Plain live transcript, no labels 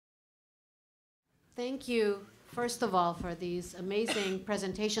Thank you, first of all, for these amazing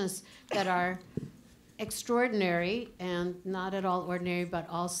presentations that are extraordinary and not at all ordinary, but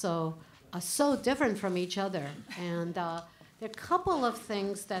also so different from each other. And there are a couple of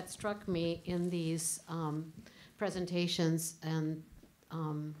things that struck me in these presentations. And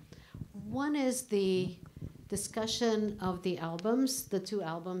one is the discussion of the albums, the two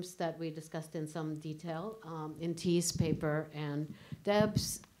albums that we discussed in some detail in T's paper and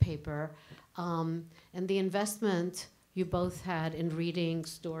Deb's paper, and the investment you both had in reading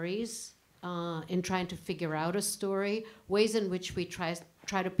stories, in trying to figure out a story, ways in which we try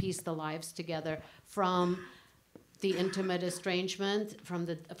to piece the lives together from the intimate estrangement, from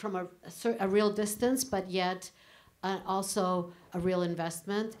a real distance, but yet also a real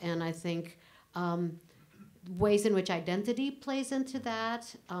investment. And I think ways in which identity plays into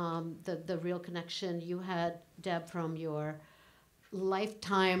that, the real connection you had, Deb, from your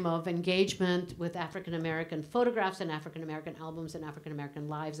lifetime of engagement with African American photographs and African American albums and African American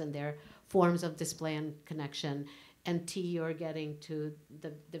lives and their forms of display and connection. And T, you're getting to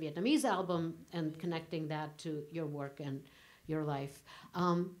the Vietnamese album and connecting that to your work and your life.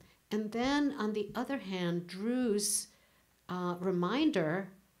 And then on the other hand, Drew's reminder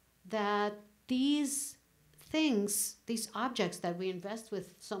that these things, these objects that we invest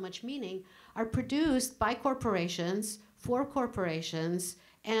with so much meaning, are produced by corporations, for corporations,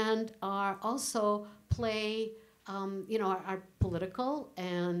 and are also are political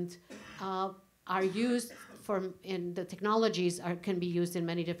and are used in the technologies can be used in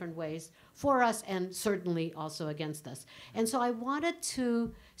many different ways for us and certainly also against us. And so I wanted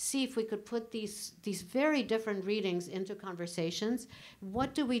to see if we could put these very different readings into conversations.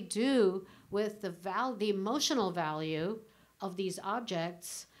 What do we do with the emotional value of these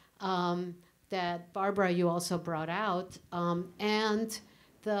objects that Barbara, you also brought out, and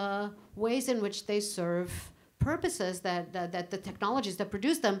the ways in which they serve purposes that the technologies that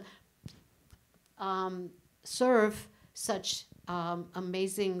produce them serve such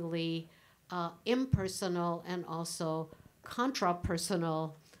amazingly impersonal and also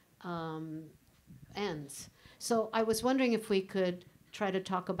contrapersonal ends. So I was wondering if we could try to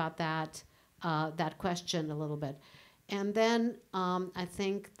talk about that question a little bit. And then I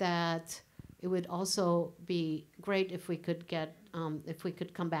think that it would also be great if we could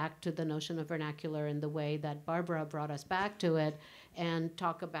come back to the notion of vernacular in the way that Barbara brought us back to it and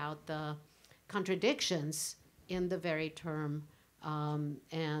talk about the contradictions in the very term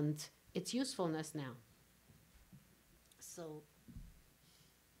and its usefulness now. So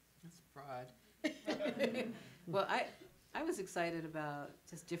that's broad. Well, I was excited about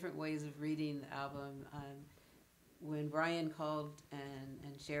just different ways of reading the album. When Brian called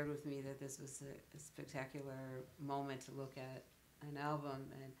and shared with me that this was a spectacular moment to look at an album,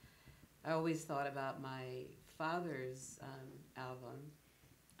 and I always thought about my father's album.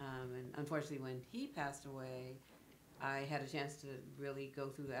 And unfortunately, when he passed away, I had a chance to really go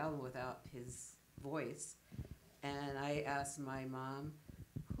through the album without his voice. And I asked my mom,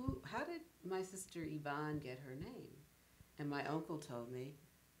 how did my sister Yvonne get her name? And my uncle told me,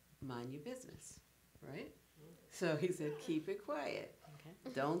 mind your business, right? So he said, keep it quiet.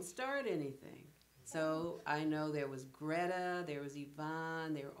 Okay. Don't start anything. So I know there was Greta, there was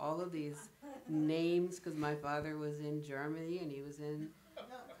Yvonne, there were all of these names because my father was in Germany and he was in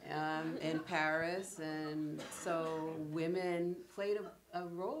Paris, and so women played a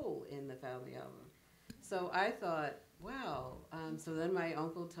role in the family album. So I thought, wow. So then my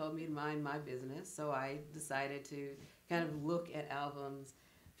uncle told me to mind my business, so I decided to kind of look at albums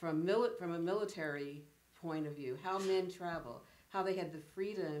from a military point of view, how men travel, how they had the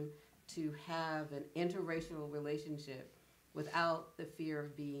freedom to have an interracial relationship without the fear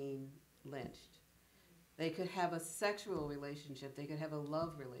of being lynched. They could have a sexual relationship, they could have a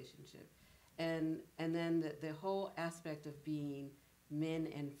love relationship. And then the whole aspect of being men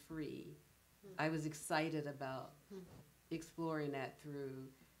and free, I was excited about exploring that through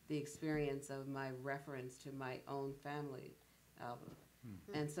the experience of my reference to my own family album.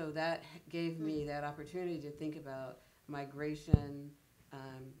 And so that gave me that opportunity to think about migration,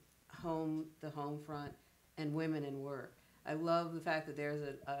 the home front, and women in work. I love the fact that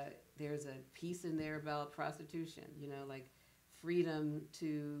there's a piece in there about prostitution, like freedom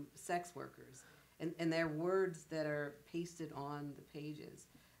to sex workers. And there are words that are pasted on the pages.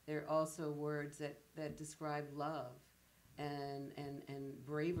 There are also words that describe love and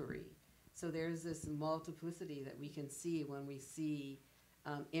bravery. So there's this multiplicity that we can see when we see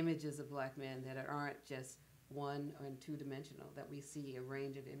images of black men that aren't just one and two-dimensional, that we see a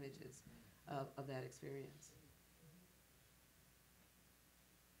range of images of that experience.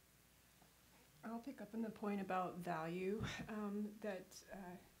 I'll pick up on the point about value that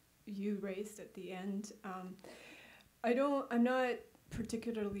you raised at the end. I'm not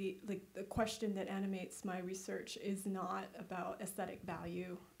particularly, like, the question that animates my research is not about aesthetic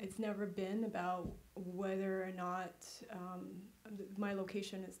value. It's never been about whether or not my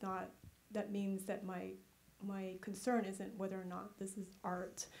location is not, that means that my concern isn't whether or not this is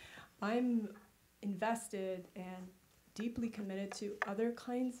art. I'm invested and deeply committed to other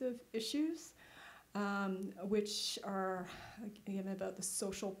kinds of issues, which are, again, about the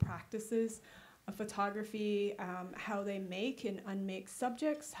social practices of photography, how they make and unmake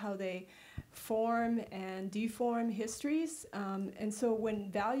subjects, how they form and deform histories. And so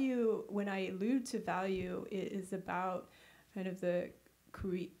when I allude to value, it is about kind of the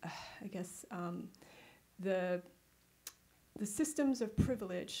systems of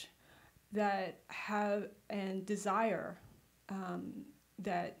privilege that have and desire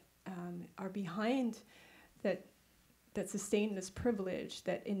that are behind that sustain this privilege,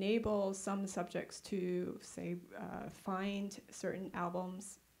 that enable some subjects to, say, find certain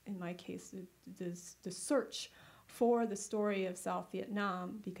albums. In my case, the search for the story of South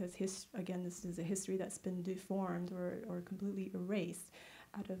Vietnam, because again, this is a history that's been deformed or completely erased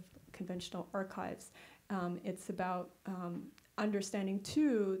out of conventional archives. It's about understanding,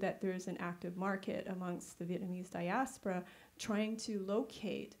 too, that there's an active market amongst the Vietnamese diaspora trying to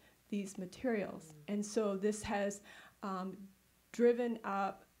locate these materials. And so this has driven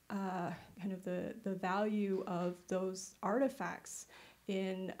up kind of the value of those artifacts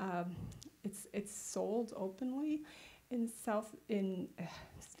in, it's sold openly in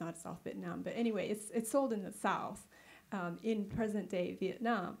it's not South Vietnam, but anyway, it's sold in the South in present-day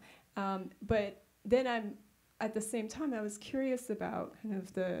Vietnam. But then at the same time, I was curious about kind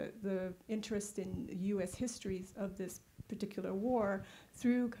of the interest in U.S. histories of this particular war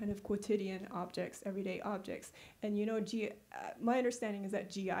through kind of quotidian objects, everyday objects. And you know, my understanding is that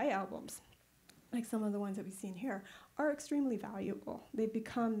GI albums, like some of the ones that we've seen here, are extremely valuable. They've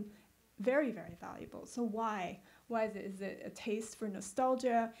become very, very valuable. So why? Why is it? Is it a taste for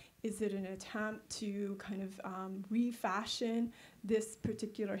nostalgia? Is it an attempt to kind of refashion this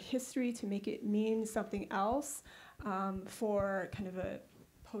particular history to make it mean something else for kind of a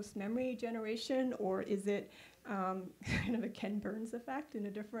post-memory generation? Or is it kind of a Ken Burns effect in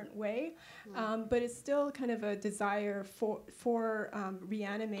a different way? But it's still kind of a desire for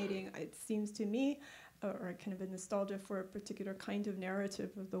reanimating, it seems to me, or kind of a nostalgia for a particular kind of narrative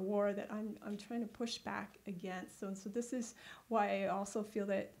of the war that I'm trying to push back against. So this is why I also feel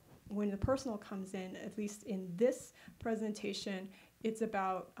that when the personal comes in, at least in this presentation, it's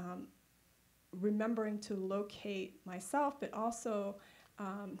about remembering to locate myself, but also,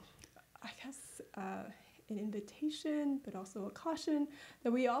 I guess, an invitation, but also a caution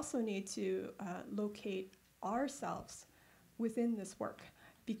that we also need to locate ourselves within this work.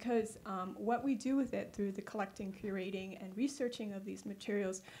 Because what we do with it through the collecting, curating, and researching of these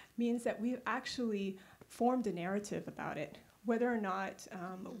materials means that we've actually formed a narrative about it, whether or not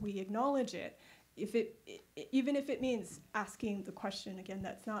we acknowledge it. Even if it means asking the question, again,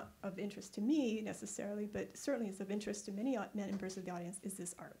 that's not of interest to me necessarily, but certainly is of interest to many members of the audience, is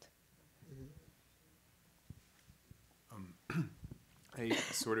this art? I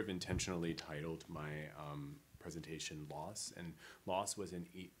sort of intentionally titled my presentation Loss, and loss wasn't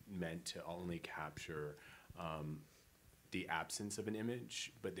meant to only capture the absence of an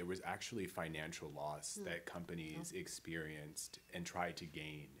image, but there was actually financial loss that companies experienced and tried to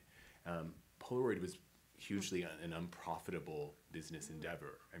gain. Polaroid was hugely an unprofitable business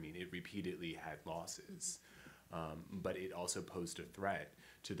endeavor. I mean, it repeatedly had losses, but it also posed a threat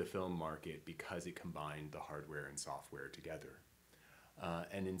to the film market because it combined the hardware and software together.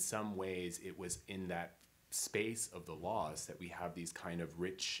 And in some ways, it was in that space of the loss that we have these kind of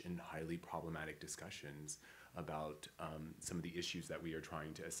rich and highly problematic discussions about some of the issues that we are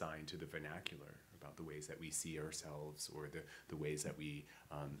trying to assign to the vernacular, about the ways that we see ourselves or the ways that we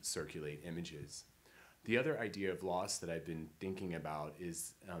circulate images. The other idea of loss that I've been thinking about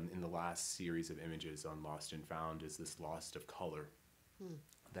is in the last series of images on Lost and Found is this loss of color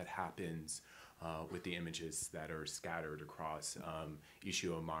that happens with the images that are scattered across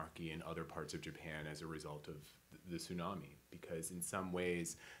Ishinomaki and other parts of Japan as a result of the tsunami. Because in some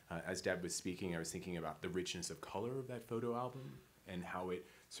ways, as Deb was speaking, I was thinking about the richness of color of that photo album and how it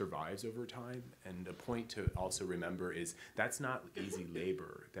survives over time. And a point to also remember is that's not easy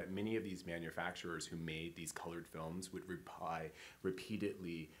labor, that many of these manufacturers who made these colored films would apply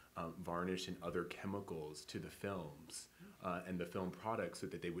repeatedly varnish and other chemicals to the films and the film products so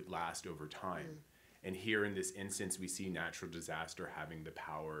that they would last over time. And here in this instance, we see natural disaster having the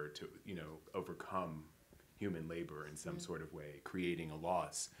power to, overcome human labor in some sort of way, creating a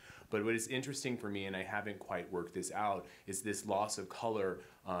loss. But what is interesting for me, and I haven't quite worked this out, is this loss of color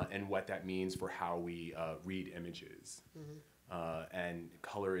and what that means for how we read images. And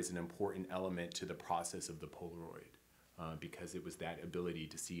color is an important element to the process of the Polaroid because it was that ability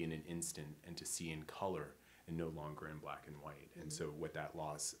to see in an instant and to see in color and no longer in black and white. And so what that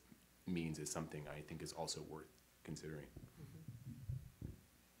loss means is something I think is also worth considering.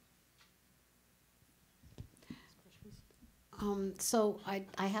 So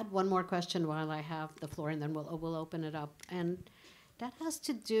I had one more question while I have the floor, and then we'll open it up. And that has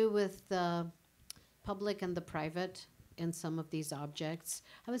to do with the public and the private in some of these objects.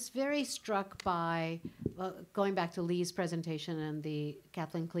 I was very struck by, going back to Lee's presentation and the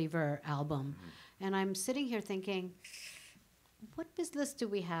Kathleen Cleaver album, and I'm sitting here thinking, what business do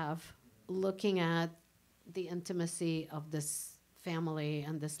we have looking at the intimacy of this family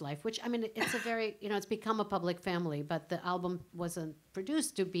and this life, which, I mean, it's a very, it's become a public family, but the album wasn't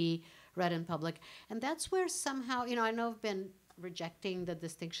produced to be read in public. And that's where somehow, I know I've been rejecting the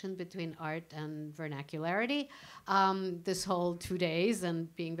distinction between art and vernacularity this whole 2 days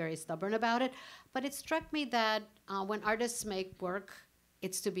and being very stubborn about it. But it struck me that when artists make work,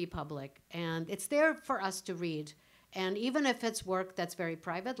 it's to be public, and it's there for us to read. And even if it's work that's very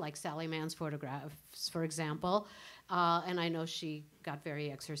private, like Sally Mann's photographs, for example, and I know she got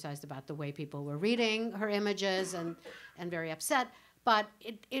very exercised about the way people were reading her images and very upset, but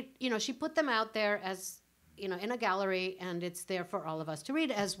she put them out there as, in a gallery, and it's there for all of us to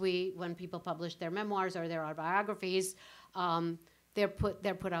read when people publish their memoirs or their autobiographies, they're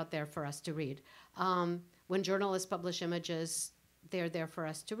put out there for us to read. When journalists publish images, they're there for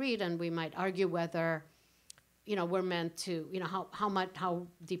us to read, and we might argue whether we're meant to, how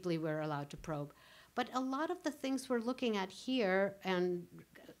deeply we're allowed to probe. But a lot of the things we're looking at here and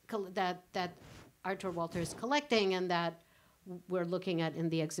that Arthur Walther is collecting and that we're looking at in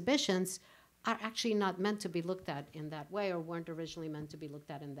the exhibitions are actually not meant to be looked at in that way, or weren't originally meant to be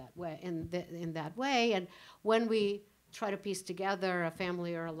looked at in that way. In that way, and when we try to piece together a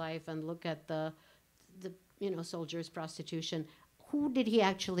family or a life and look at the soldier's prostitution, who did he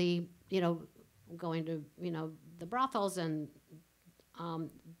actually, going to the brothels and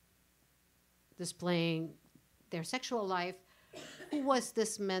displaying their sexual life? Who was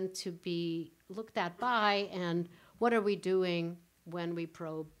this meant to be looked at by, and what are we doing when we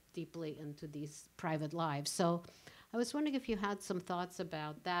probe deeply into these private lives? So I was wondering if you had some thoughts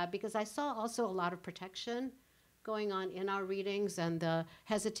about that, because I saw also a lot of protection going on in our readings and the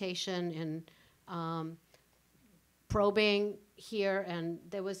hesitation in probing here, and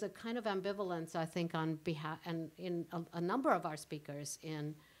there was a kind of ambivalence, I think, on behalf and in a number of our speakers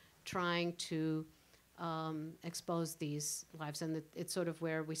in trying to expose these lives. And it's sort of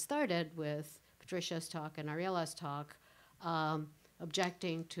where we started with Patricia's talk and Ariela's talk,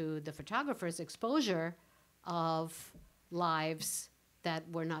 objecting to the photographer's exposure of lives that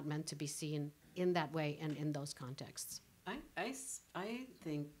were not meant to be seen in that way and in those contexts. I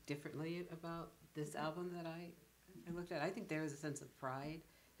think differently about this album that I looked at. I think there was a sense of pride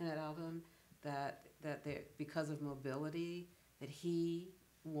in that album that there, because of mobility, that he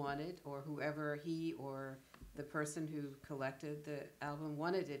wanted, or whoever he or the person who collected the album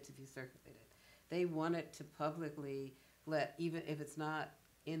wanted it to be circulated. They wanted to publicly let, even if it's not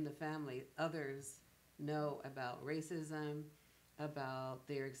in the family, others know about racism, about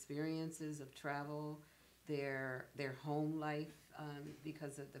their experiences of travel, their home life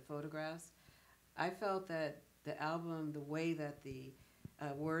because of the photographs. I felt that the album, the way that the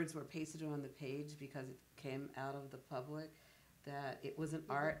words were pasted on the page because it came out of the public, that it was an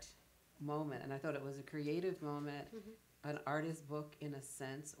art moment, and I thought it was a creative moment, an artist book in a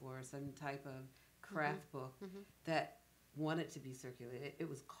sense, or some type of craft book that wanted to be circulated. It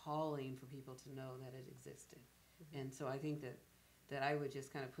was calling for people to know that it existed. And so I think that I would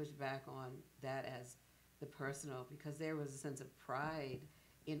just kind of push back on that as the personal, because there was a sense of pride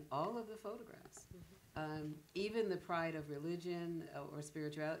in all of the photographs. Even the pride of religion or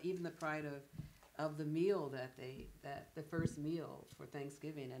spirituality, even the pride of the meal that the first meal for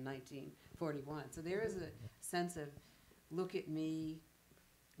Thanksgiving in 1941. So there is a sense of, look at me,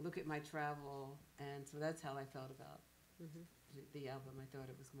 look at my travel, and so that's how I felt about the album. I thought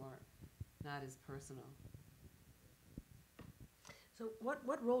it was more not as personal. So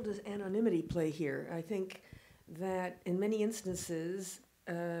what role does anonymity play here? I think that in many instances,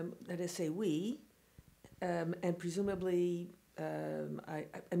 that is, say, we, and presumably,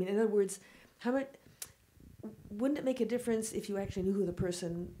 I mean, in other words, how much, wouldn't it make a difference if you actually knew who the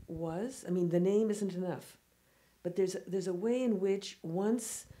person was? I mean, the name isn't enough. But there's a way in which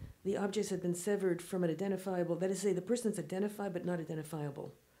once the objects have been severed from an identifiable, that is to say, the person's identified but not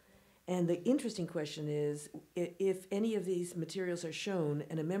identifiable. And the interesting question is, if any of these materials are shown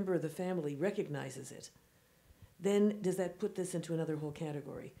and a member of the family recognizes it, then does that put this into another whole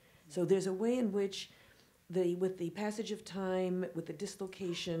category? So there's a way in which, with the passage of time, with the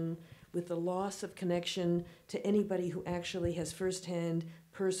dislocation, with the loss of connection to anybody who actually has firsthand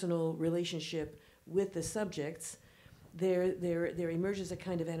personal relationship with the subjects, there emerges a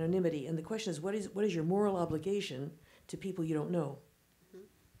kind of anonymity. And the question is, what is your moral obligation to people you don't know?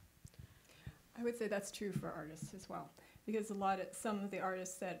 I would say that's true for artists as well, because some of the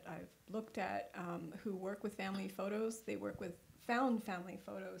artists that I've looked at who work with family photos, they work with found family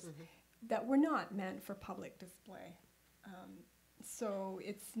photos that were not meant for public display. So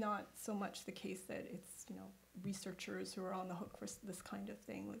it's not so much the case that it's researchers who are on the hook for this kind of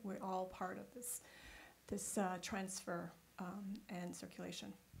thing. Like, we're all part of this transfer and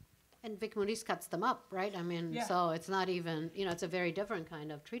circulation. And Vic Maurice cuts them up, right? I mean, Yeah. so it's not even, it's a very different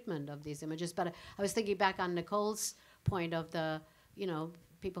kind of treatment of these images. But I was thinking back on Nicole's point of the,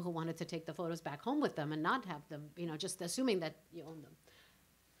 people who wanted to take the photos back home with them and not have them, just assuming that you own them.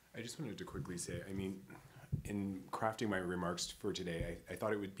 I just wanted to quickly say, I mean, in crafting my remarks for today, I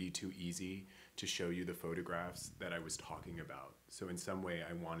thought it would be too easy to show you the photographs that I was talking about. So in some way,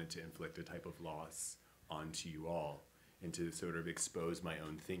 I wanted to inflict a type of loss onto you all and to sort of expose my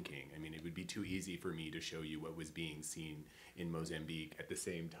own thinking. I mean, it would be too easy for me to show you what was being seen in Mozambique at the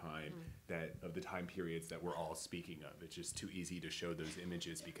same time that of the time periods that we're all speaking of. It's just too easy to show those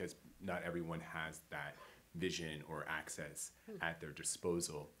images because not everyone has that vision or access at their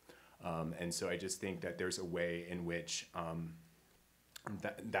disposal. And so I just think that there's a way in which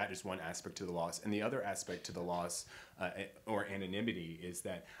that is one aspect to the loss. And the other aspect to the loss or anonymity is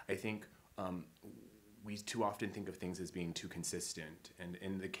that I think we too often think of things as being too consistent. And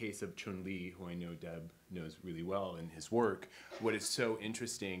in the case of Chun Li, who I know Deb knows really well in his work, what is so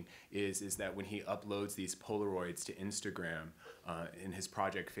interesting is that when he uploads these Polaroids to Instagram in his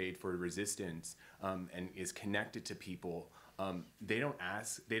project Fade for Resistance and is connected to people, they don't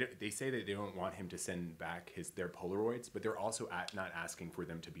ask. They say that they don't want him to send back their Polaroids, but they're also not asking for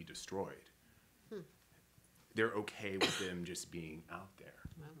them to be destroyed. They're okay with them just being out there,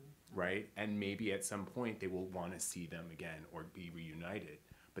 right? And maybe at some point they will want to see them again or be reunited.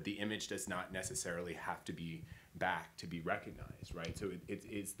 But the image does not necessarily have to be back to be recognized, right? So it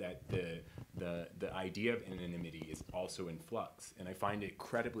is that the idea of anonymity is also in flux, and I find it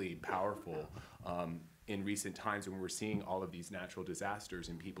incredibly powerful. In recent times when we're seeing all of these natural disasters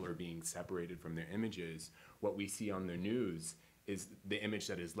and people are being separated from their images, what we see on the news is the image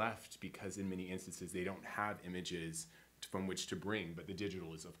that is left, because in many instances they don't have images from which to bring, but the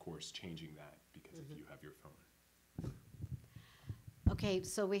digital is of course changing that because if you have your phone. Okay,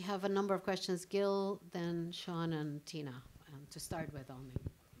 so we have a number of questions. Gil, then Sean and Tina, to start with only.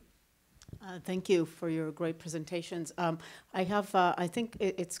 Thank you for your great presentations. I have, I think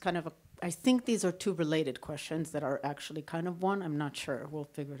it's kind of I think these are two related questions that are actually kind of one. I'm not sure. We'll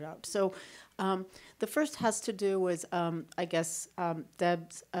figure it out. So the first has to do with, I guess,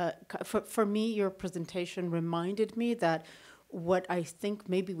 Deb's, for me, your presentation reminded me that what I think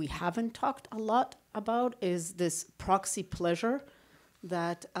maybe we haven't talked a lot about is this proxy pleasure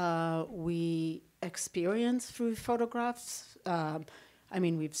that we experience through photographs. I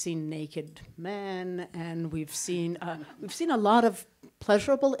mean, we've seen naked men, and we've seen a lot of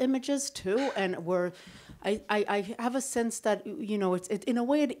pleasurable images too. And I have a sense that it's in a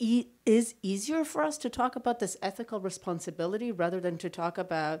way it is easier for us to talk about this ethical responsibility rather than to talk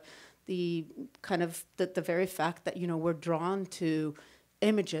about the kind of the very fact that we're drawn to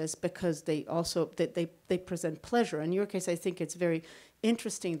images because they also they present pleasure. In your case, I think it's very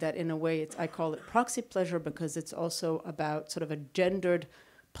interesting that in a way I call it proxy pleasure because it's also about sort of a gendered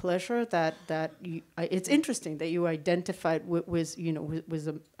pleasure that it's interesting that you identified with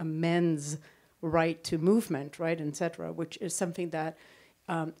a men's right to movement, right, etc., which is something that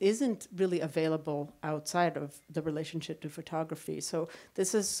isn't really available outside of the relationship to photography. So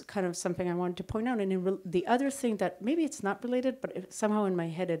this is kind of something I wanted to point out. And the other thing that maybe it's not related, but somehow in my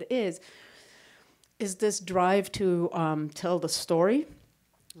head it is this drive to tell the story.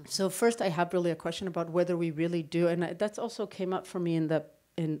 So first I have really a question about whether we really do, and that's also came up for me in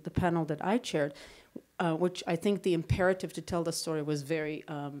the panel that I chaired, which I think the imperative to tell the story was very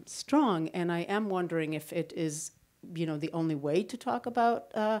strong, and I am wondering if it is the only way to talk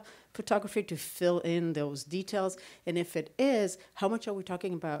about photography, to fill in those details? And if it is, how much are we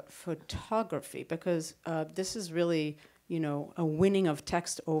talking about photography? Because this is really, a winning of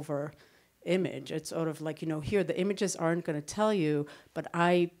text over image. It's sort of like, here the images aren't going to tell you, but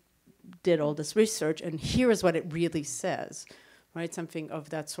I did all this research, and here is what it really says, right? Something of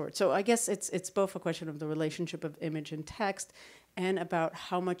that sort. So I guess it's both a question of the relationship of image and text, and about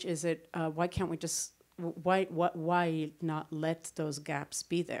how much is it, why can't we just, why not let those gaps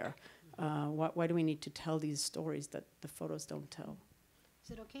be there? Why do we need to tell these stories that the photos don't tell? Is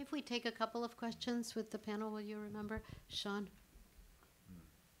it okay if we take a couple of questions with the panel, will you remember? Sean?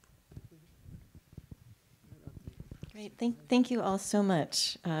 Great. Thank you all so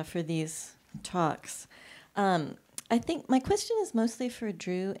much for these talks. I think my question is mostly for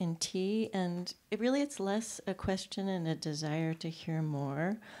Drew and T, and it's less a question and a desire to hear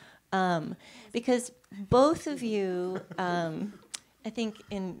more, because both of you, I think,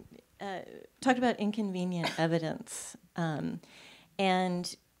 talked about inconvenient evidence,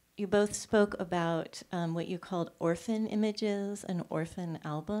 and you both spoke about what you called orphan images and orphan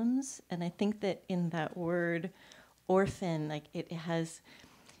albums, and I think that in that word orphan, like it has,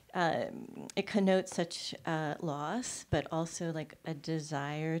 it connotes such loss, but also like a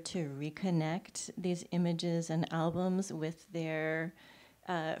desire to reconnect these images and albums with their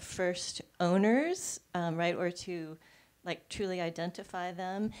first owners, right, or to like truly identify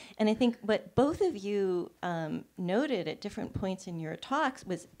them. And I think what both of you noted at different points in your talks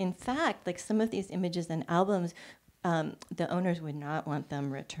was, in fact, like some of these images and albums, the owners would not want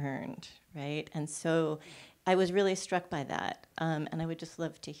them returned, right? And so I was really struck by that, and I would just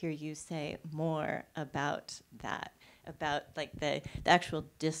love to hear you say more about that, about like the actual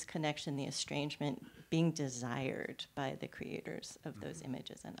disconnection, the estrangement being desired by the creators of those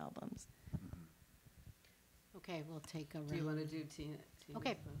images and albums. Okay, we'll take a round. Do you want to do Tina?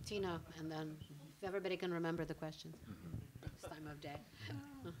 Okay, Tina, and then if everybody can remember the questions. This time of day.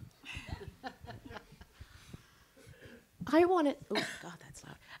 I wanted, oh God, that's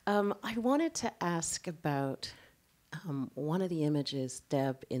loud. I wanted to ask about one of the images,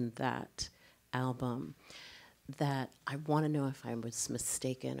 Deb, in that album, that I want to know if I was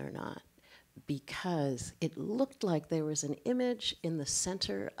mistaken or not, because it looked like there was an image in the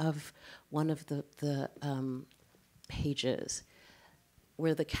center of one of the pages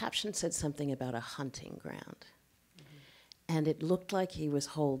where the caption said something about a hunting ground. And it looked like he was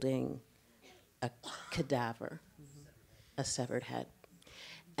holding a cadaver, a severed head.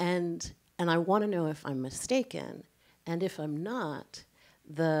 And I want to know if I'm mistaken, and if I'm not,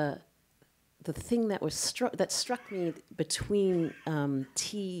 the thing that struck me between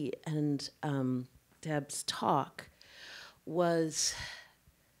T and Deb's talk was,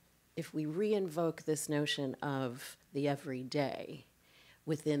 if we re-invoke this notion of the everyday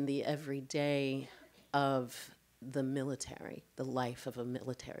within the everyday of the military, the life of a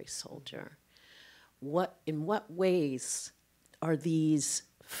military soldier, in what ways are these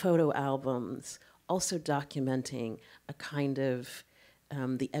photo albums also documenting a kind of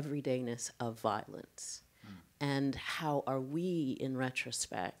the everydayness of violence? And how are we, in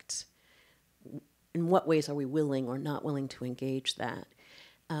retrospect, in what ways are we willing or not willing to engage that?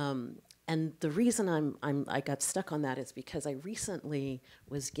 And the reason I got stuck on that is because I recently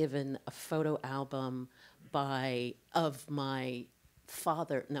was given a photo album of my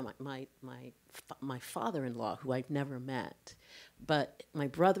father, no, my father-in-law, who I've never met, but my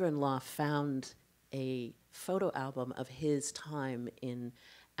brother-in-law found a photo album of his time in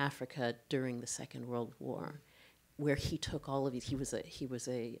Africa during the Second World War, where he took all of these. He was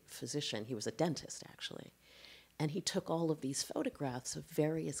a physician. He was a dentist, actually, and he took all of these photographs of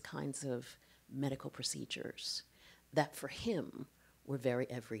various kinds of medical procedures that, for him, were very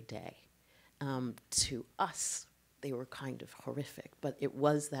everyday. To us, they were kind of horrific, but it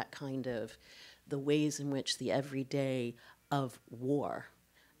was that kind of the ways in which the everyday of war,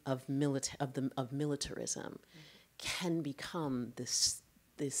 of militarism, can become this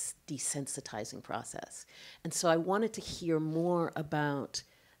desensitizing process. And so I wanted to hear more about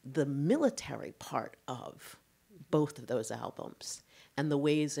the military part of both of those albums and the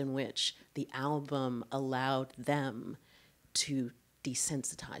ways in which the album allowed them to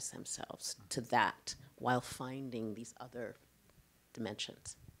desensitize themselves to that while finding these other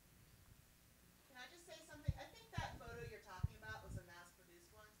dimensions. Can I just say something? I think that photo you're talking about was a mass-produced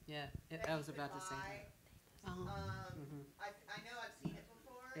one. Yeah, I was about to say that. I know I've seen it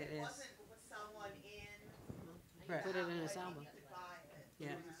before. It is. Wasn't with someone in. Right. Put it in his I album. needed to buy it.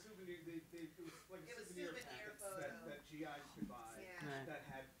 Yeah. It was a souvenir. It was like It was souvenir souvenir packs photo. that GIs could buy Yeah. Right. that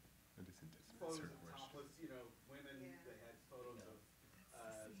had But it's in photos certain of worship. topless, women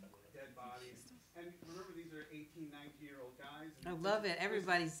And remember, these are 18, 19-year-old guys. I And love it.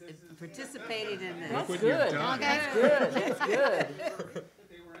 Everybody's this is- participating in this. That's what good. you've done. That's good. That's good.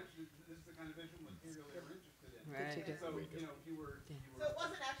 They were interested. This is the kind of visual material they were interested in. Right. So you know, you were. So it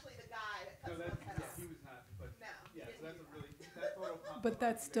wasn't actually the guy that No, cut that, someone's head yeah, off. he was not. But No. yeah, so that's a really that photo. popped But up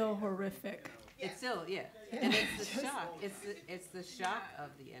that's on still eBay, horrific. It's still, yeah. And it's the shock. It's the shock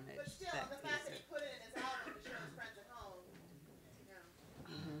of the image. But still, that the fact that is he put it in his album to show his friends at home, you know,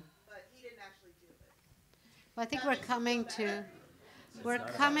 but he didn't actually do it. Well, I think we're coming to, we're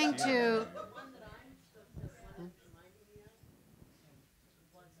coming to, Of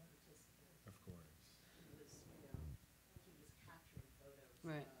course.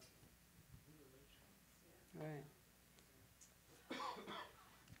 Right. Right.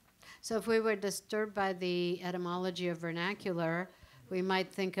 so if we were disturbed by the etymology of vernacular, we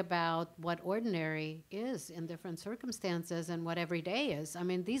might think about what ordinary is in different circumstances and what everyday is. I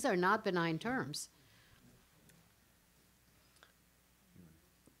mean, these are not benign terms.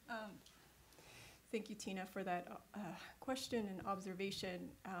 Thank you, Tina, for that question and observation.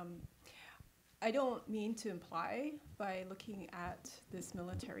 I don't mean to imply by looking at this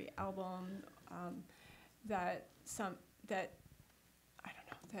military album that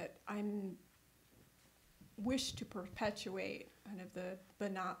I'm wish to perpetuate kind of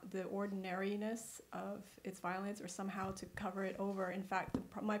the ordinariness of its violence or somehow to cover it over. In fact,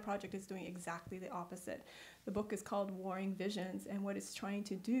 my project is doing exactly the opposite. The book is called Warring Visions, and what it's trying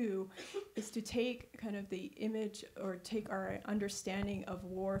to do is to take kind of the image or take our understanding of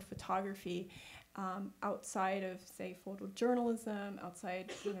war photography outside of, say, photojournalism,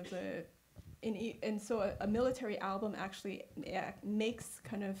 outside kind of and so a military album actually makes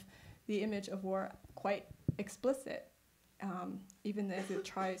kind of the image of war quite explicit, even as it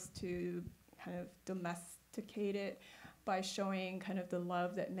tries to kind of domesticate it by showing kind of the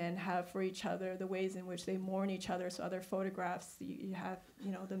love that men have for each other, the ways in which they mourn each other. So other photographs, you have,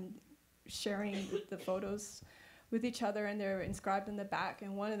 you know, them sharing the photos with each other, and they're inscribed in the back.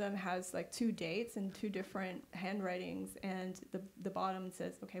 And one of them has like 2 dates and 2 different handwritings, and the bottom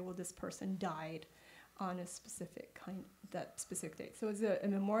says, okay, well, this person died on a specific that specific date. So it's a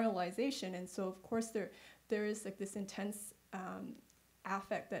memorialization, and so of course there is like this intense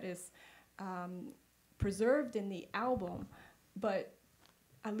affect that is preserved in the album, but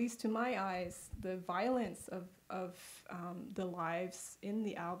at least to my eyes, the violence of the lives in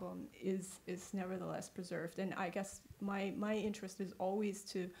the album is nevertheless preserved. And I guess my interest is always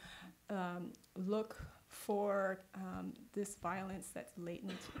to look for this violence that's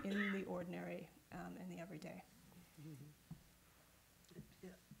latent in the ordinary and the everyday.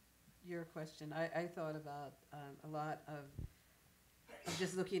 Your question, I thought about a lot of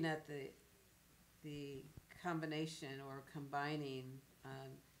just looking at the combination or combining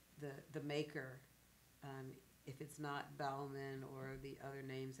the maker, if it's not Bauman or the other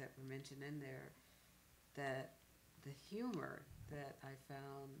names that were mentioned in there, that the humor that I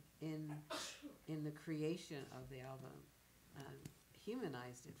found in the creation of the album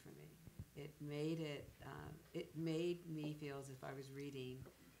humanized it for me. It made me feel as if I was reading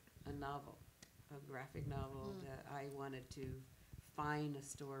a novel, a graphic novel, that I wanted to find a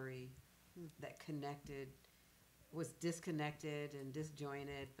story that connected, was disconnected and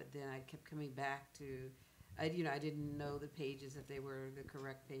disjointed, but then I kept coming back to, I didn't know the pages, if they were the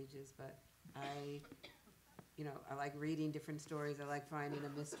correct pages, but I like reading different stories, I like finding a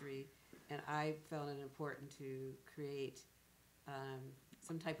mystery, and I felt it important to create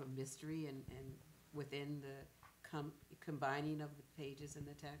some type of mystery and within the combining of the pages and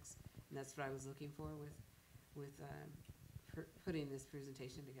the text, and that's what I was looking for with putting this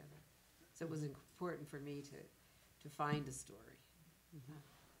presentation together. So it was important for me to find a story.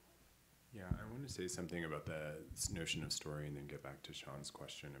 Yeah, I want to say something about the notion of story and then get back to Sean's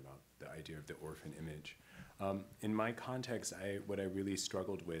question about the idea of the orphan image. In my context, what I really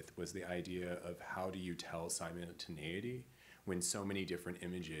struggled with was the idea of how do you tell simultaneity when so many different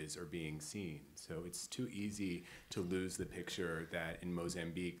images are being seen. So it's too easy to lose the picture that in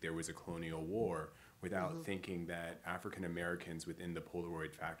Mozambique there was a colonial war without thinking that African Americans within the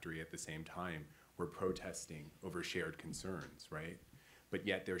Polaroid factory at the same time were protesting over shared concerns, right? But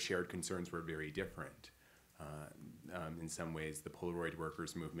yet their shared concerns were very different. In some ways, the Polaroid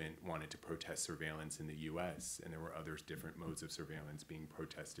workers movement wanted to protest surveillance in the US, and there were other different modes of surveillance being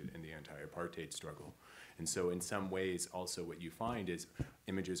protested in the anti-apartheid struggle. And so in some ways, also what you find is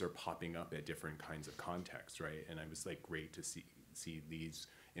images are popping up at different kinds of contexts, right? And I was like, great to see these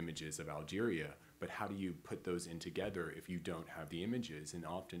images of Algeria, but how do you put those in together if you don't have the images? And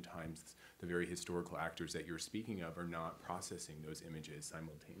oftentimes the very historical actors that you're speaking of are not processing those images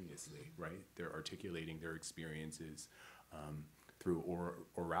simultaneously, right? They're articulating their experiences through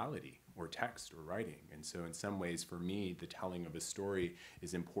orality or text or writing. And so in some ways, for me, the telling of a story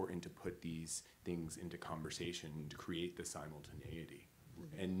is important to put these things into conversation and to create the simultaneity.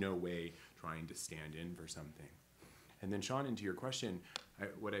 In no way trying to stand in for something. And then Sean, into your question,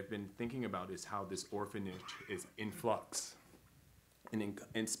 what I've been thinking about is how this orphanage is in flux. And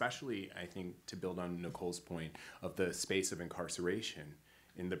especially, I think, to build on Nicole's point of the space of incarceration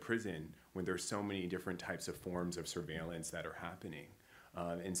in the prison, when there's so many different types of forms of surveillance that are happening.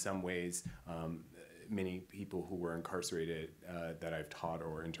 In some ways, many people who were incarcerated that I've taught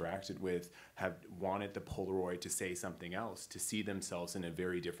or interacted with have wanted the Polaroid to say something else, to see themselves in a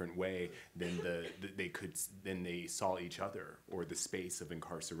very different way than than they saw each other or the space of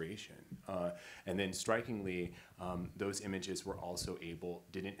incarceration. And then strikingly, those images were also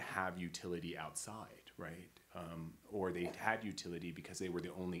didn't have utility outside, right? Or they had utility because they were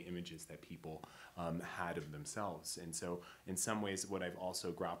the only images that people had of themselves. And so in some ways, what I've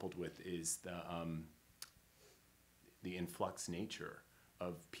also grappled with is the influx nature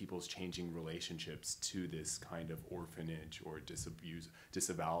of people's changing relationships to this kind of orphanage or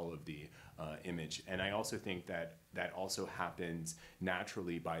disavowal of the image. And I also think that that also happens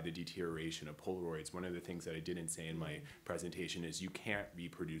naturally by the deterioration of Polaroids. One of the things that I didn't say in my presentation is you can't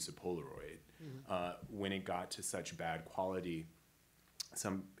reproduce a Polaroid. When it got to such bad quality,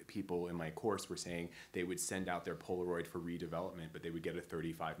 some people in my course were saying they would send out their Polaroid for redevelopment, but they would get a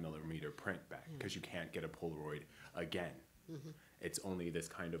 35mm print back because you can't get a Polaroid again. It's only this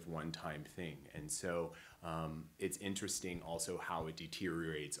kind of one-time thing. And so it's interesting also how it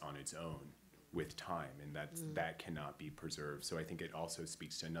deteriorates on its own with time, and that cannot be preserved. So I think it also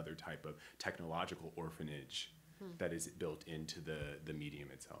speaks to another type of technological orphanage that is built into the medium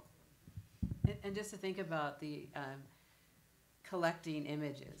itself. And just to think about the collecting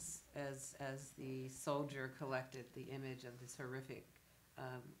images as the soldier collected the image of this horrific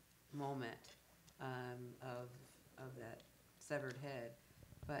moment of that severed head,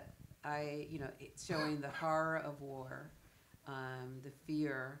 but it's showing the horror of war, the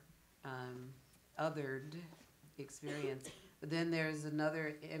fear, othered experience. But then there's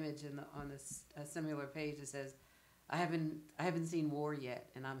another image on a similar page that says, I haven't seen war yet,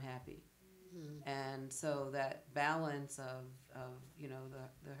 and I'm happy. And so that balance of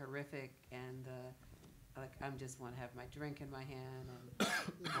the horrific and the I just want to have my drink in my hand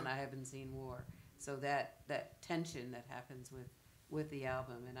and I haven't seen war. So that tension that happens with the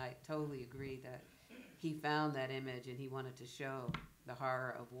album, and I totally agree that he found that image and he wanted to show the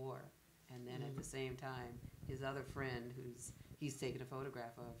horror of war, and then at the same time his other friend he's taken a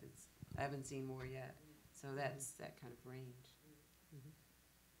photograph of, I haven't seen war yet. So that's that kind of range.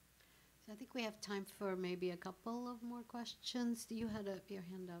 So I think we have time for maybe a couple of more questions. You had your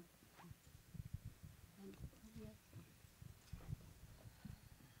hand up.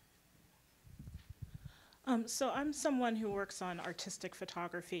 So I'm someone who works on artistic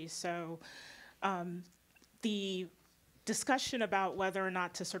photography, so the discussion about whether or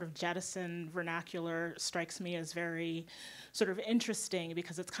not to sort of jettison vernacular strikes me as very sort of interesting,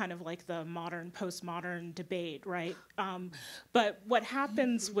 because it's kind of like the modern, postmodern debate, right? But what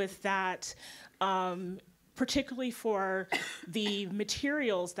happens with that, particularly for the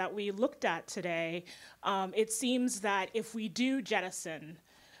materials that we looked at today, it seems that if we do jettison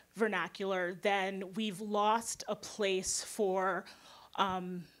vernacular, then we've lost a place for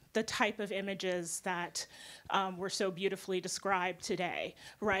the type of images that were so beautifully described today,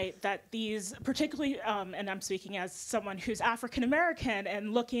 right? That these, particularly, and I'm speaking as someone who's African American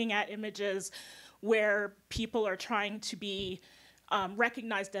and looking at images where people are trying to be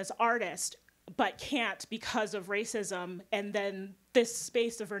recognized as artists, but can't because of racism, and then this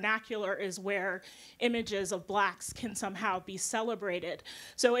space of vernacular is where images of blacks can somehow be celebrated.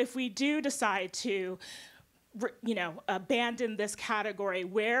 So if we do decide to abandon this category,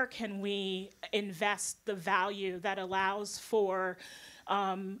 where can we invest the value that allows for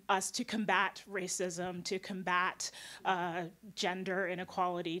us to combat racism, to combat gender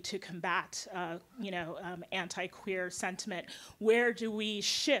inequality, to combat anti-queer sentiment? Where do we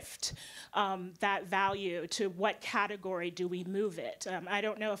shift that value? To what category do we move it? I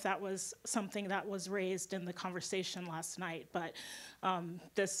don't know if that was something that was raised in the conversation last night, but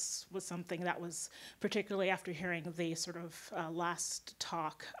this was something that was, particularly after hearing the sort of last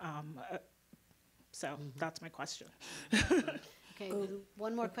talk. So that's my question. Okay,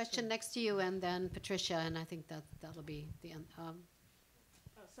 one more question next to you, and then Patricia, and I think that'll be the end. Oh,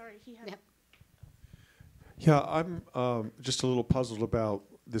 sorry, he had. Yep. Yeah, I'm just a little puzzled about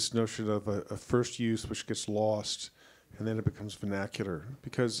this notion of a first use which gets lost and then it becomes vernacular.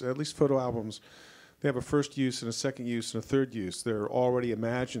 Because at least photo albums, they have a first use and a second use and a third use. They're already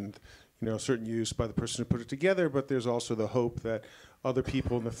imagined, a certain use by the person who put it together, but there's also the hope that other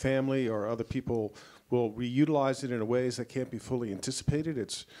people in the family or other people will reutilize it in ways that can't be fully anticipated.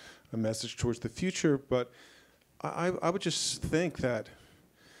 It's a message towards the future, but I would just think that,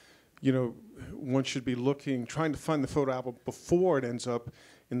 one should be trying to find the photo album before it ends up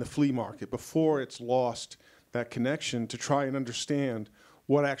in the flea market, before it's lost that connection, to try and understand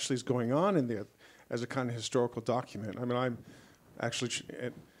what actually is going on in there as a kind of historical document. I mean, I'm actually,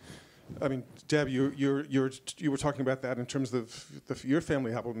 Deb, you were talking about that in terms of your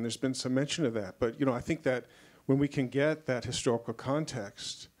family album, and there's been some mention of that. But I think that when we can get that historical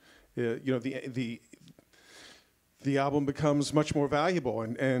context, the album becomes much more valuable.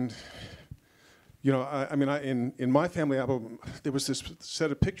 And in my family album, there was this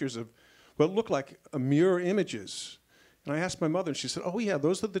set of pictures of what looked like mirror images. And I asked my mother, and she said, "Oh yeah,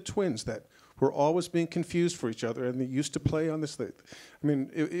 those are the twins that were always being confused for each other, and they used to play on this thing."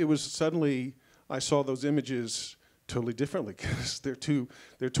 It was suddenly I saw those images totally differently because they're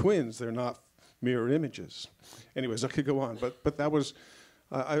twins. They're not mirror images. Anyways, I could go on, but that was.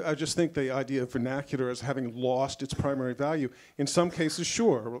 I just think the idea of vernacular as having lost its primary value. In some cases,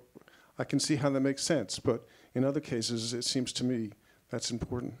 sure, I can see how that makes sense, but in other cases, it seems to me that's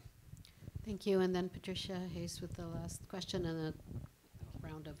important. Thank you, and then Patricia Hayes with the last question and a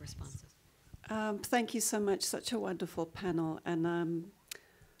round of responses. Thank you so much, such a wonderful panel, and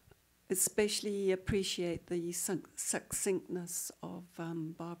especially appreciate the succinctness of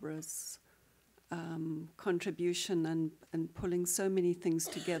Barbara's contribution and pulling so many things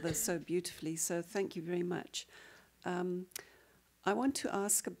together so beautifully. So thank you very much. I want to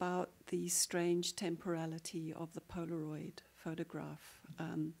ask about the strange temporality of the Polaroid photograph,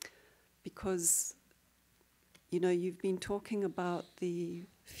 because you've been talking about the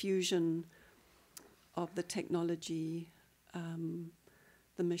fusion of the technology,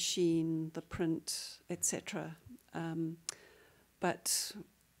 the machine, the print, etc. But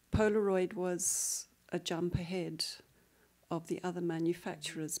Polaroid was a jump ahead of the other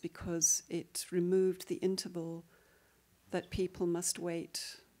manufacturers because it removed the interval that people must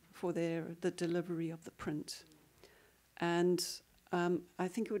wait for the delivery of the print. And I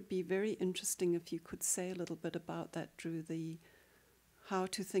think it would be very interesting if you could say a little bit about that, Drew, how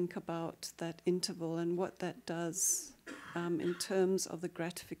to think about that interval and what that does in terms of the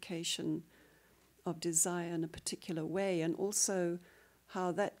gratification of desire in a particular way, and also how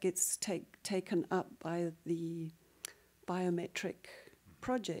that gets taken up by the biometric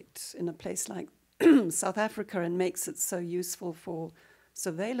project in a place like South Africa and makes it so useful for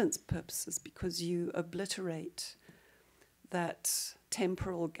surveillance purposes because you obliterate that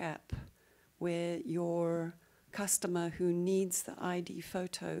temporal gap where your customer who needs the ID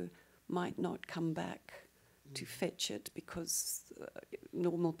photo might not come back to fetch it because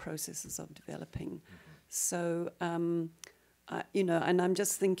normal processes are developing. So, and I'm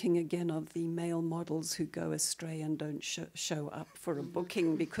just thinking again of the male models who go astray and don't show up for a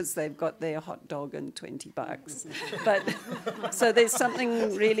booking because they've got their hot dog and $20. But so there's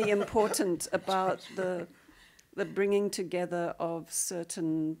something really important about the bringing together of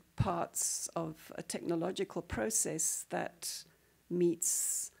certain parts of a technological process that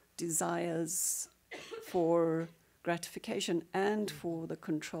meets desires for gratification and for the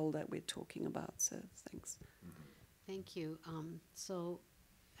control that we're talking about. So thanks. Thank you. So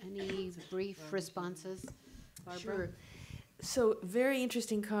any brief responses, Barbara? Sure. So very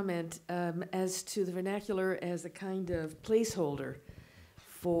interesting comment as to the vernacular as a kind of placeholder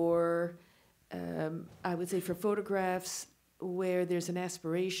for, I would say, for photographs where there's an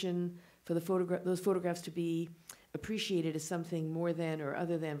aspiration for those photographs to be appreciated as something more than or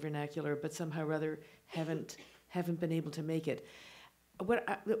other than vernacular, but somehow or other haven't been able to make it.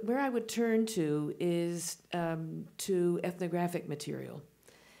 Where I would turn to is to ethnographic material,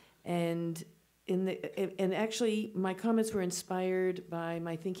 and actually my comments were inspired by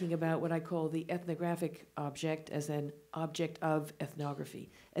my thinking about what I call the ethnographic object as an object of ethnography,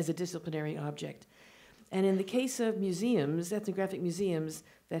 as a disciplinary object. And in the case of museums, ethnographic museums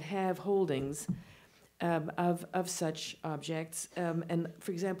that have holdings of such objects, and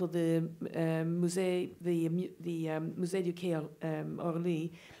for example, the Musée du Quai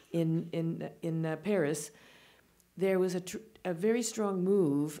Orly in Paris, there was a very strong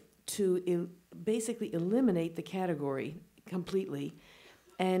move to basically eliminate the category completely,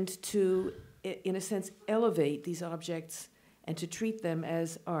 and to, in a sense, elevate these objects and to treat them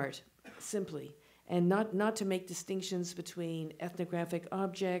as art simply, and not to make distinctions between ethnographic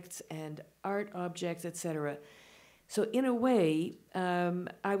objects and art objects, etc. So in a way,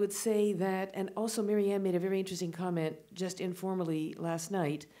 I would say that, and also Marianne made a very interesting comment just informally last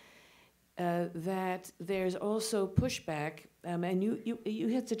night, that there's also pushback, and you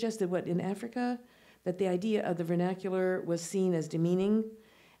had suggested, what, in Africa, that the idea of the vernacular was seen as demeaning,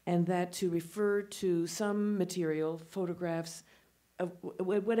 and that to refer to some material, photographs, of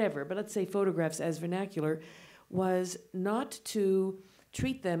whatever, but let's say photographs as vernacular, was not to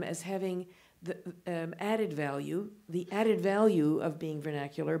treat them as having the added value of being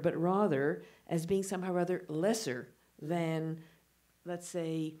vernacular, but rather as being somehow rather lesser than, let's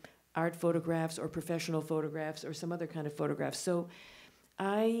say, art photographs or professional photographs or some other kind of photographs. So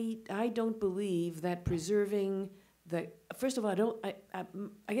I don't believe that preserving the, first of all,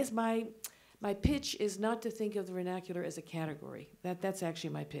 I guess my pitch is not to think of the vernacular as a category. That's actually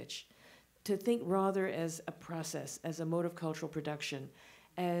my pitch. To think rather as a process, as a mode of cultural production,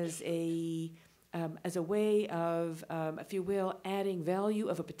 as a way of, if you will, adding value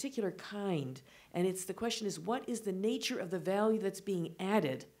of a particular kind. And the question is, what is the nature of the value that's being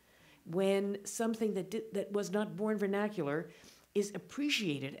added when something that was not born vernacular is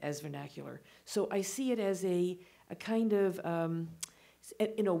appreciated as vernacular? So I see it as a kind of,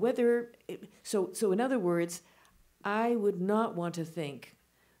 so in other words, I would not want to think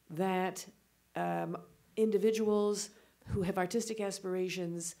that individuals who have artistic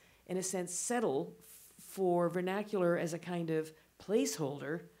aspirations, in a sense, settle for vernacular as a kind of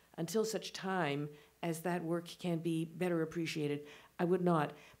placeholder until such time as that work can be better appreciated. I would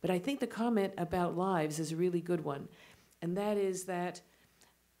not. But I think the comment about lives is a really good one. And that is that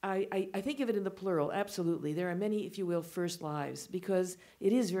I think of it in the plural, absolutely. There are many, if you will, first lives, because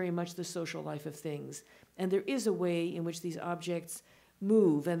it is very much the social life of things. And there is a way in which these objects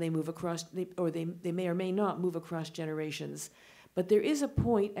move, and they move across, or they may or may not move across generations. But there is a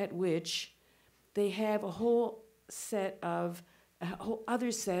point at which they have a whole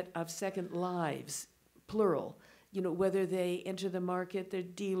other set of second lives, plural. You know, whether they enter the market, they're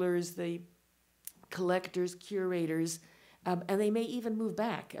dealers, the collectors, curators, and they may even move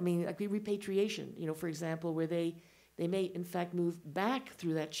back. I mean, like repatriation, you know, for example, where they may in fact move back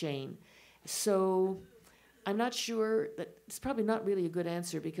through that chain. So I'm not sure that it's probably not really a good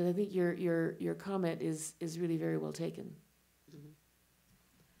answer, because I think your comment is really very well taken.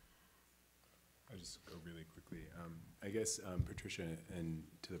 I'll just go really quickly. I guess, Patricia, and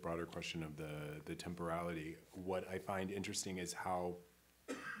to the broader question of the temporality, what I find interesting is how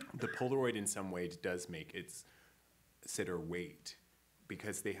the Polaroid in some way does make its sitter wait,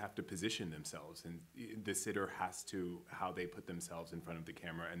 because they have to position themselves, and the sitter has to, how they put themselves in front of the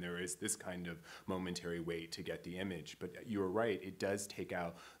camera, and there is this kind of momentary wait to get the image. But you're right, it does take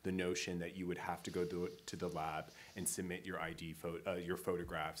out the notion that you would have to go to the lab and submit your your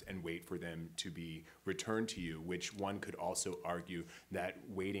photographs and wait for them to be returned to you, which one could also argue that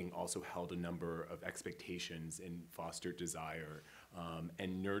waiting also held a number of expectations and fostered desire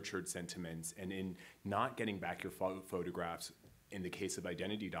and nurtured sentiments, and in not getting back your photographs, in the case of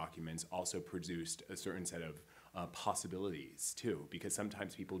identity documents, also produced a certain set of possibilities too, because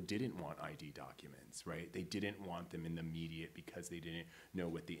sometimes people didn't want ID documents, right? They didn't want them in the immediate because they didn't know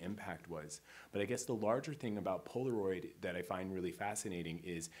what the impact was. But I guess the larger thing about Polaroid that I find really fascinating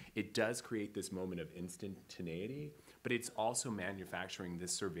is it does create this moment of instantaneity, but it's also manufacturing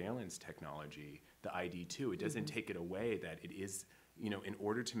this surveillance technology, the ID too. It doesn't take it away that it is, you know, in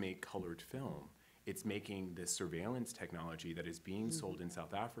order to make colored film, it's making this surveillance technology that is being sold in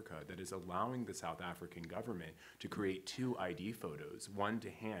South Africa that is allowing the South African government to create 2 ID photos, one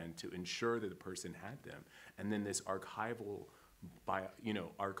to hand to ensure that the person had them, and then this archival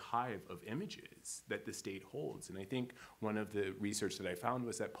archive of images that the state holds. And I think one of the research that I found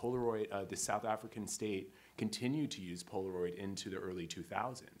was that Polaroid, the South African state, continued to use Polaroid into the early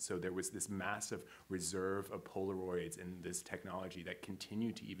 2000s. So there was this massive reserve of Polaroids and this technology that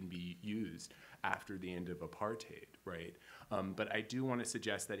continued to even be used after the end of apartheid, right? But I do want to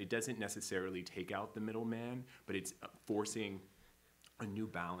suggest that it doesn't necessarily take out the middleman, but it's forcing a new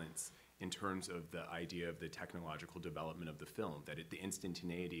balance in terms of the idea of the technological development of the film, that the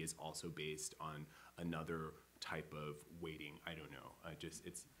instantaneity is also based on another type of waiting. I don't know,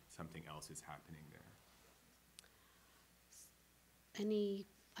 it's something else is happening there.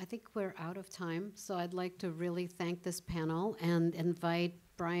 I think we're out of time, so I'd like to really thank this panel and invite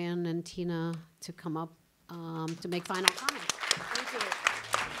Brian and Tina to come up to make final comments. Thank you.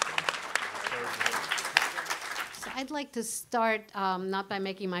 So I'd like to start not by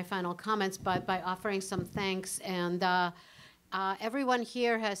making my final comments, but by offering some thanks. And everyone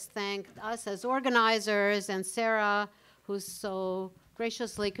here has thanked us as organizers and Sarah, who's so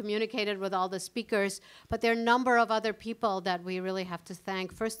graciously communicated with all the speakers, but there are a number of other people that we really have to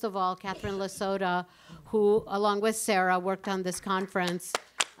thank. First of all, Catherine Lasota, who, along with Sarah, worked on this conference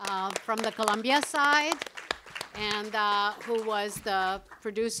from the Columbia side, and who was the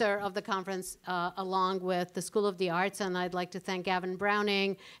producer of the conference along with the School of the Arts. And I'd like to thank Gavin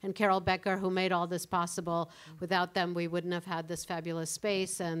Browning and Carol Becker, who made all this possible. Without them, we wouldn't have had this fabulous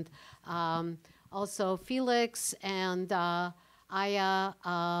space. And also Felix and Aya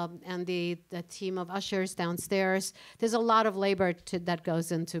and the team of ushers downstairs. There's a lot of labor that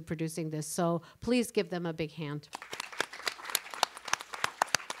goes into producing this, so please give them a big hand.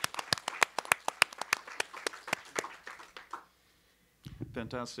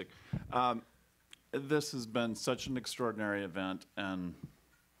 Fantastic. This has been such an extraordinary event and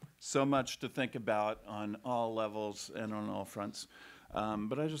so much to think about on all levels and on all fronts.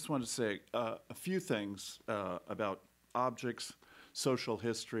 But I just want to say a few things about objects, social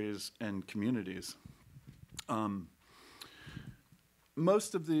histories, and communities.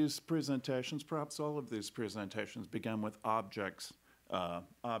 Most of these presentations, perhaps all of these presentations, began with objects,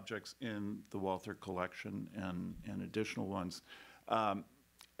 objects in the Walther collection and additional ones.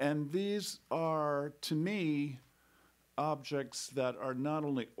 And these are, to me, objects that are not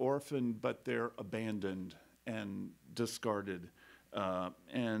only orphaned, but they're abandoned and discarded.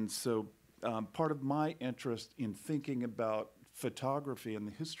 And so part of my interest in thinking about photography and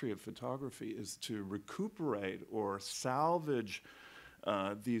the history of photography is to recuperate or salvage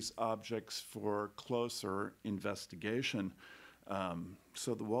these objects for closer investigation.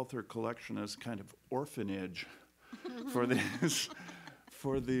 So the Walther collection is kind of orphanage for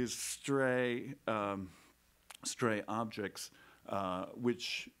these stray objects,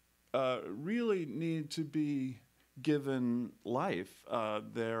 which really need to be given life.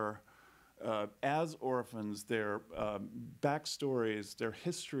 They're as orphans, their backstories, their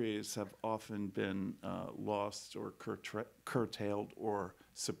histories have often been lost or curtailed or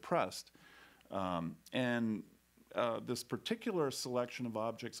suppressed. And this particular selection of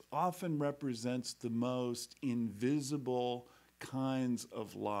objects often represents the most invisible kinds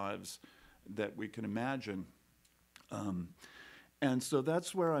of lives that we can imagine. And so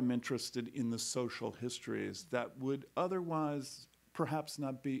that's where I'm interested in the social histories that would otherwise perhaps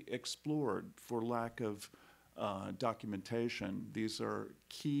not be explored for lack of documentation. These are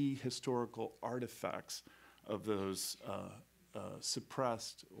key historical artifacts of those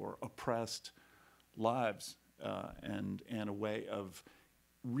suppressed or oppressed lives and a way of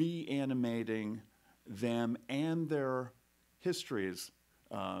reanimating them and their histories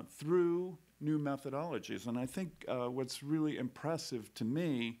through new methodologies. And I think what's really impressive to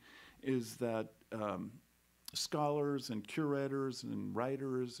me is that scholars and curators and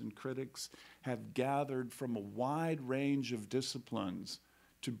writers and critics have gathered from a wide range of disciplines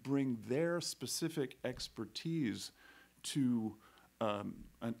to bring their specific expertise to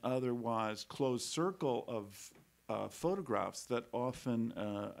an otherwise closed circle of photographs that often,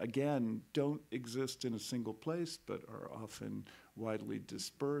 again, don't exist in a single place, but are often widely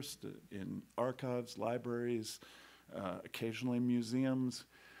dispersed in archives, libraries, occasionally museums.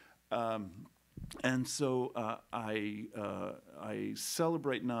 And so I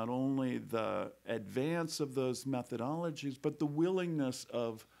celebrate not only the advance of those methodologies, but the willingness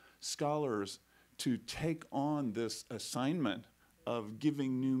of scholars to take on this assignment of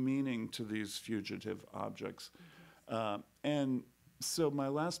giving new meaning to these fugitive objects. And so my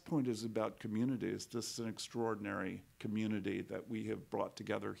last point is about communities. This is an extraordinary community that we have brought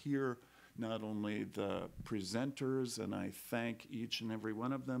together here, not only the presenters, and I thank each and every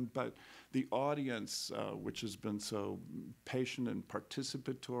one of them, but the audience, which has been so patient and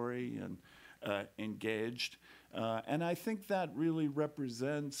participatory and engaged. And I think that really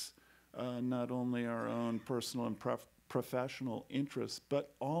represents not only our own personal and professional interests,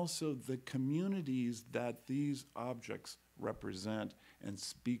 but also the communities that these objects represent and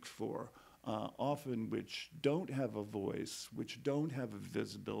speak for, often which don't have a voice, which don't have a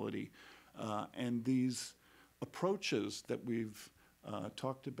visibility. And these approaches that we've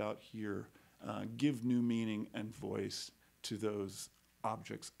talked about here give new meaning and voice to those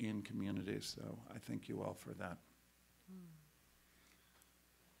objects in communities. So I thank you all for that.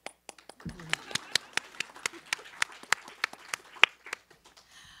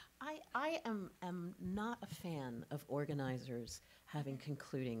 I am not a fan of organizers having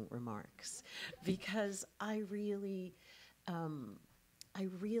concluding remarks because I really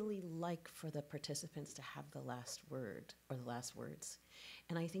like for the participants to have the last word or the last words.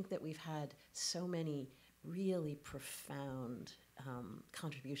 And I think that we've had so many really profound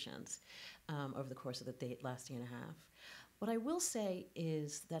contributions over the course of the last day and a half. What I will say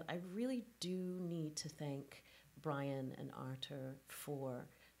is that I really do need to thank Brian and Arthur for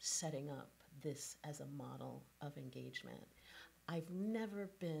setting up this as a model of engagement. I've never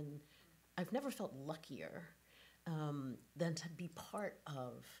felt luckier than to be part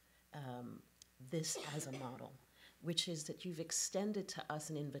of this as a model, which is that you've extended to us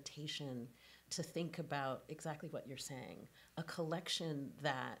an invitation to think about exactly what you're saying, a collection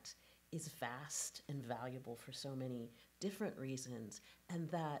that is vast and valuable for so many different reasons, and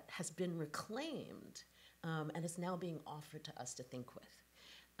that has been reclaimed and is now being offered to us to think with.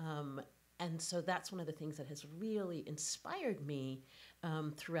 And so that's one of the things that has really inspired me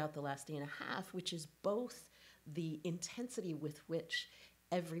throughout the last day and a half, which is both the intensity with which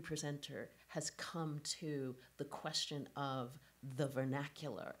every presenter has come to the question of the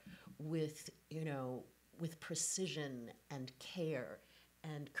vernacular with precision and care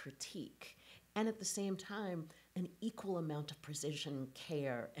and critique, and at the same time, an equal amount of precision,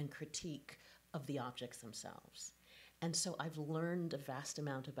 care, and critique of the objects themselves. And so I've learned a vast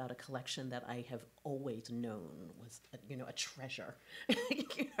amount about a collection that I have always known was, a treasure,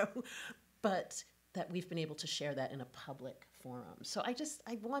 but that we've been able to share that in a public forum. So I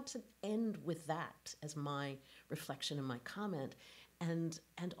want to end with that as my reflection and my comment, and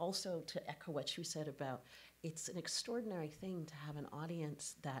also to echo what you said about it's an extraordinary thing to have an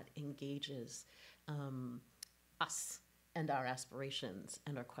audience that engages us and our aspirations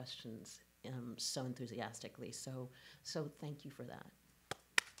and our questions so enthusiastically. So thank you for that.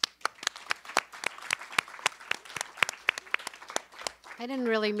 I didn't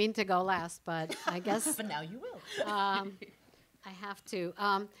really mean to go last, but I guess. But now you will. I have to.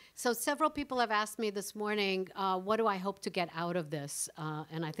 So several people have asked me this morning, what do I hope to get out of this?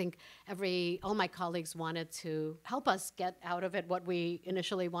 And I think all my colleagues wanted to help us get out of it what we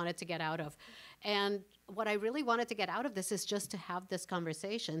initially wanted to get out of. And what I really wanted to get out of this is just to have this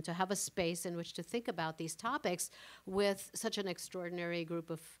conversation, to have a space in which to think about these topics with such an extraordinary group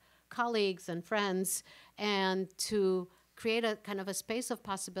of colleagues and friends, and to create a kind of a space of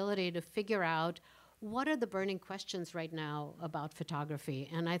possibility to figure out what are the burning questions right now about photography.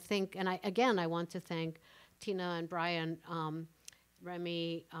 And I think, I want to thank Tina and Brian,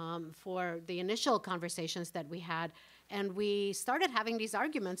 Remy, for the initial conversations that we had. And we started having these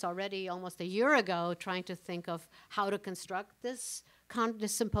arguments already almost a year ago, trying to think of how to construct this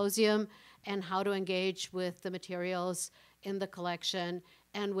symposium and how to engage with the materials in the collection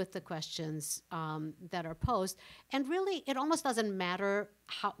and with the questions that are posed. And really, it almost doesn't matter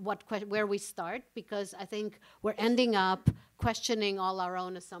where we start, because I think we're ending up questioning all our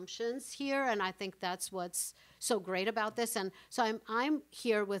own assumptions here, and I think that's what's so great about this. And so I'm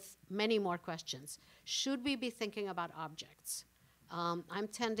here with many more questions. Should we be thinking about objects? I'm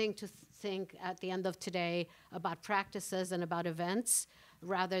tending to think at the end of today about practices and about events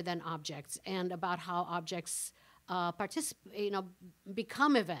rather than objects, and about how objects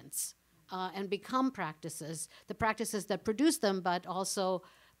become events and become practices, the practices that produce them, but also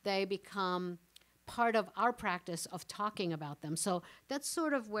they become part of our practice of talking about them. So that's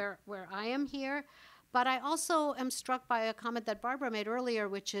sort of where I am here. But I also am struck by a comment that Barbara made earlier,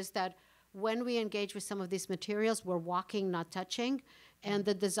 which is that when we engage with some of these materials, we're walking, not touching, and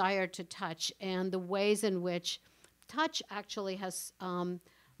the desire to touch, and the ways in which touch actually has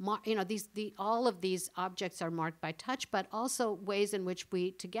all of these objects are marked by touch, but also ways in which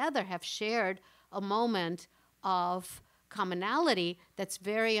we together have shared a moment of commonality that's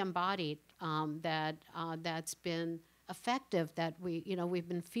very embodied, that's been effective, that we've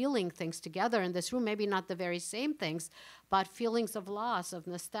been feeling things together in this room, maybe not the very same things, but feelings of loss, of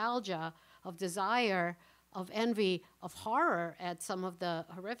nostalgia, of desire, of envy, of horror at some of the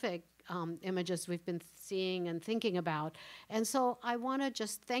horrific images we've been seeing and thinking about. And so I want to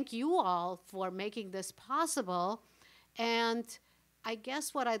just thank you all for making this possible. And I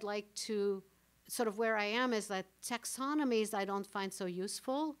guess what I'd like to, sort of where I am, is that taxonomies I don't find so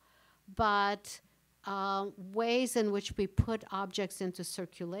useful, but ways in which we put objects into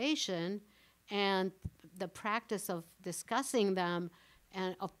circulation and the practice of discussing them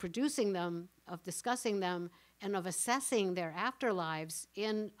and of producing them, of discussing them, and of assessing their afterlives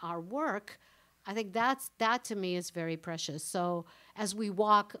in our work, I think that to me is very precious. So as we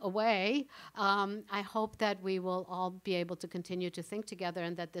walk away, I hope that we will all be able to continue to think together,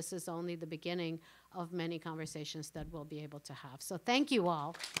 and that this is only the beginning of many conversations that we'll be able to have. So thank you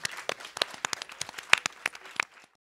all.